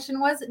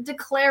was,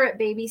 declare it,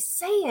 baby.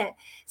 Say it.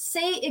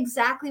 Say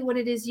exactly what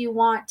it is you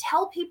want.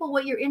 Tell people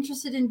what you're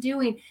interested in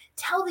doing.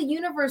 Tell the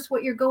universe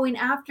what you're going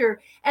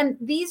after. And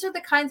these are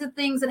the kinds of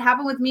things that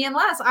happen with me and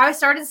Les. I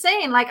started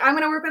saying, like, I'm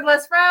going to work with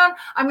Les Brown.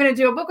 I'm going to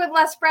do a book with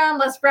Les Brown.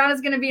 Les Brown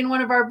is going to be in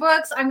one of our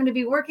books. I'm going to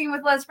be working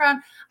with Les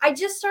Brown. I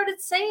just started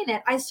saying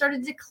it. I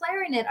started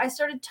declaring it. I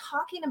started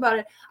talking about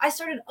it. I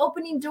started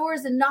opening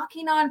doors and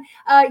knocking on,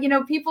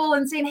 people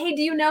and saying, hey,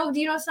 do you know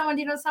someone?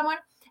 Do you know someone?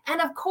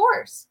 And of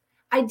course,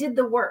 I did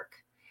the work.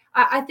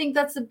 I think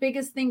that's the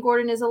biggest thing,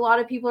 Gordon, is a lot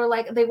of people are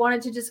like, they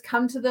wanted to just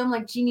come to them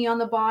like genie on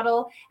the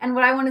bottle. And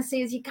what I want to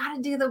say is you got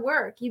to do the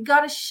work. You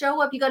got to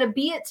show up. You got to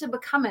be it to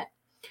become it.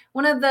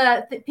 One of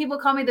the people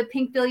call me the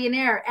pink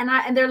billionaire,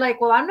 and they're like,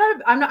 well, I'm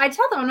not. I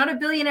tell them I'm not a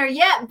billionaire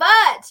yet,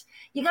 but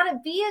you got to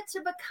be it to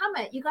become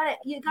it. You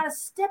got to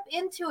step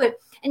into it,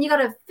 and you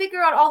got to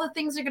figure out all the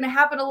things that are going to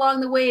happen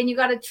along the way, and you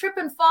got to trip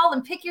and fall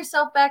and pick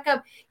yourself back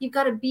up. You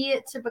got to be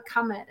it to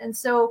become it. And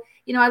so,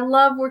 I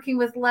love working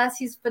with Les.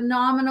 He's phenomenal.